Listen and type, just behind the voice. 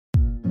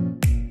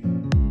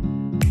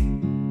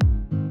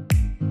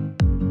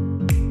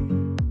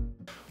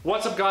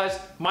What's up guys,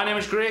 my name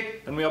is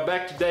Greg and we are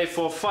back today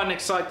for a fun,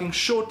 exciting,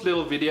 short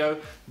little video.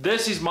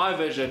 This is my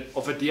version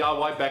of a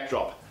DIY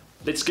backdrop.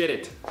 Let's get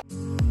it.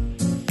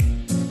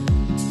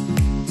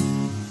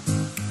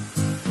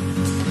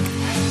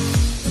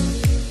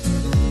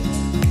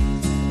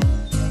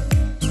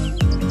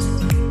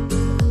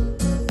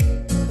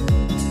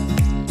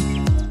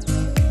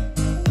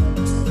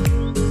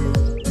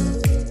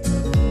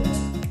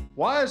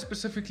 Why I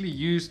specifically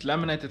used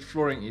laminated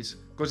flooring is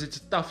because it's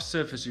a tough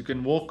surface. You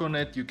can walk on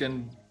it, you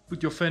can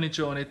put your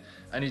furniture on it,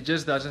 and it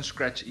just doesn't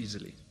scratch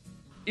easily.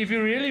 If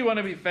you really want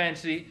to be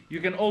fancy, you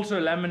can also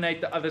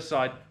laminate the other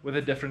side with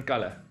a different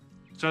color.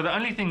 So the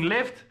only thing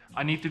left,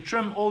 I need to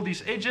trim all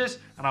these edges,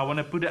 and I want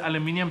to put an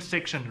aluminium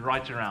section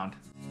right around.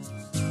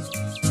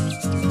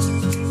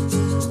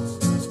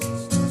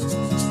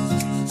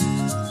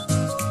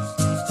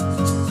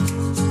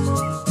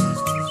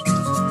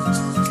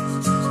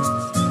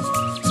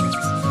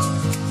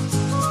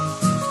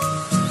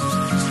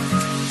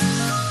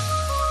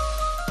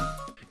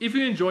 If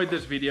you enjoyed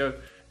this video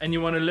and you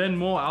want to learn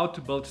more how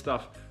to build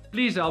stuff,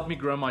 please help me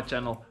grow my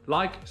channel.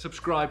 Like,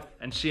 subscribe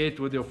and share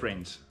it with your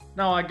friends.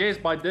 Now I guess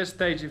by this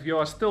stage, if you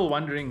are still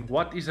wondering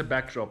what is a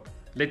backdrop,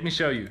 let me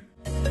show you.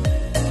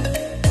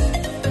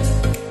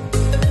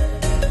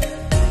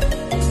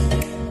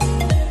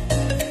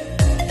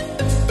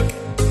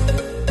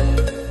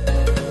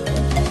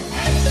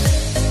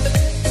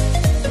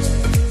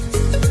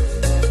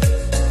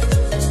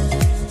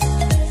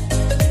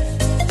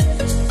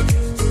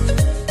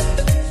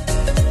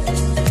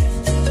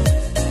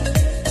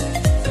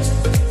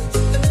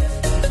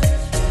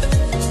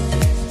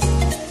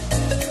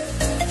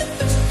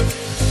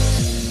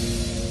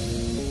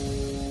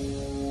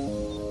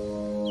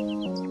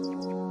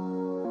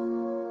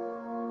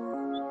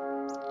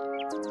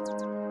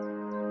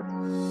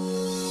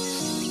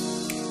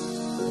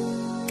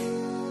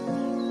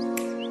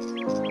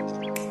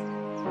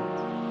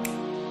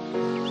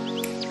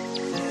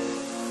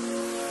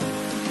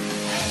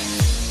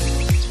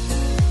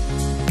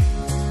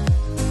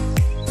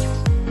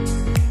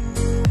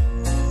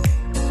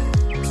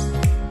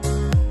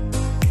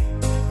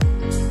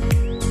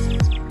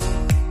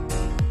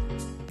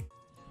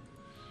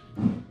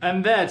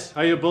 And that's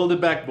how you build a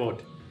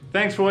backboard.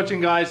 Thanks for watching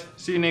guys,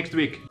 see you next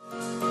week.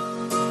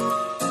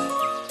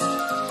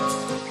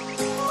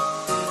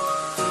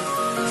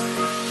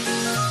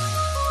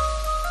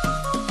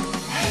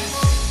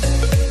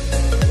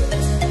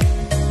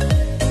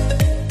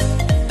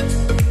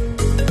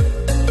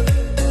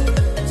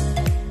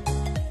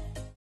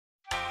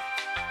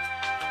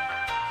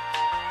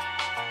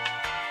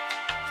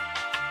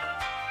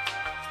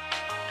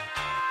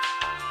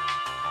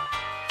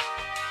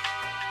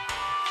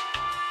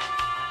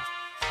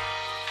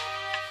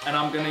 And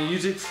I'm gonna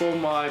use it for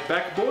my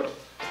backboard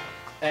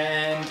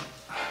and